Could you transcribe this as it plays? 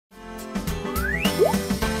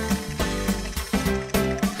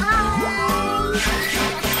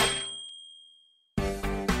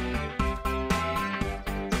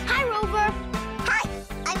Hi, Rover. Hi.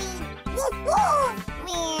 I mean, woof woof.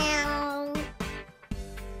 Meow.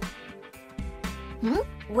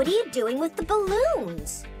 What are you doing with the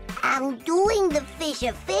balloons? I'm doing the fish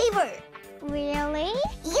a favor. Really?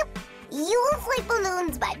 Yep. You inflate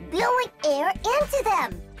balloons by blowing air into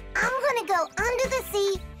them. I'm gonna go under the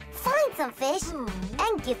sea, find some fish,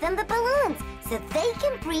 and give them the balloons so they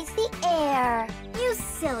can breathe the air. You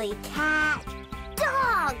silly cat.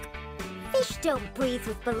 Dog! Fish don't breathe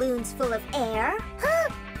with balloons full of air. Huh?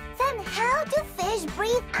 Then how do fish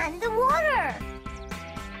breathe underwater?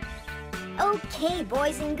 Okay,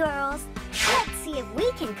 boys and girls, let's see if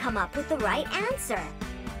we can come up with the right answer.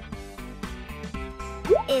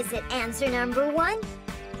 Is it answer number 1?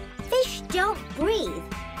 Fish don't breathe.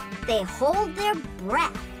 They hold their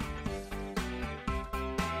breath.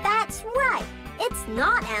 That's right. It's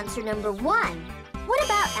not answer number 1. What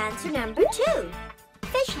about answer number 2?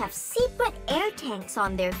 Fish have secret air tanks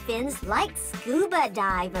on their fins like scuba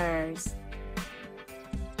divers.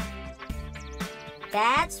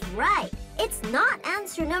 That's right. It's not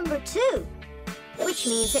answer number 2, which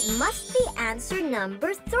means it must be answer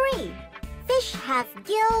number 3. Fish have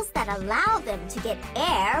gills that allow them to get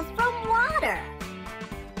air from water.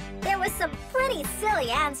 There was some pretty silly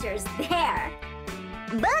answers there.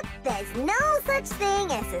 But there's no such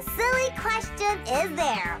thing as a silly question, is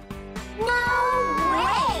there? No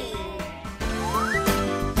way!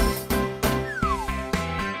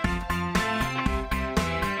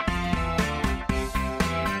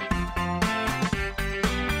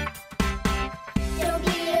 Don't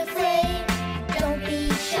be afraid, don't be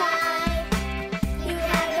shy. You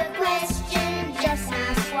have a question, just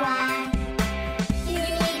ask why. You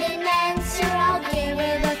need an answer, I'll give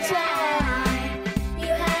it a try.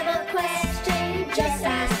 You have a question, just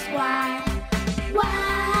ask why.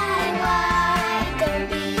 Why, don't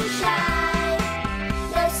be shy.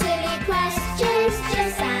 No silly questions,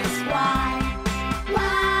 just ask why.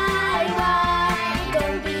 Why,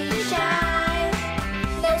 don't be shy.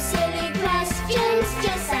 No silly questions,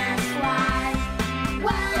 just ask why.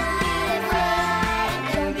 Why,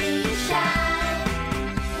 don't be shy.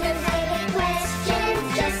 No silly questions,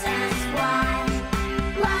 just ask why.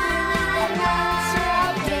 So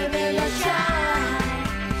I'll give it a try.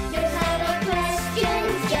 You have a question,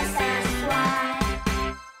 just ask why.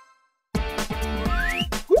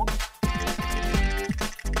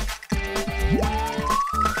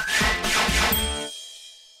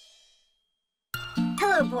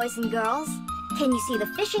 Hello, boys and girls. Can you see the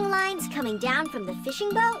fishing lines coming down from the fishing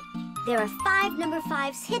boat? There are 5 number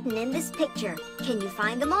 5s hidden in this picture. Can you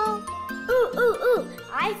find them all? Ooh.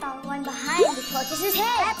 I found one behind the tortoise's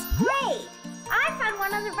head. That's great! I found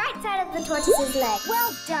one on the right side of the tortoise's leg.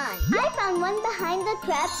 Well done! I found one behind the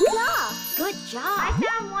crab's claw. Good job! I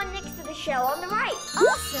found one next to the shell on the right.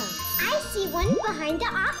 Awesome! I see one behind the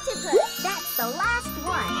octopus. That's the last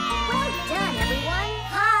one. Well done, everyone!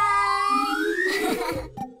 Hi!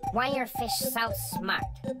 Why are fish so smart?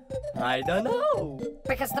 I don't know.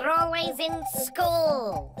 Because they're always in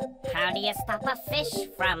school. How do you stop a fish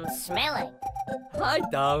from smelling? I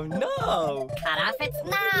don't know. Cut off its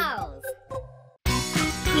nose.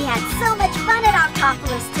 We had so much fun at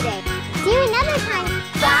Oktopolis today.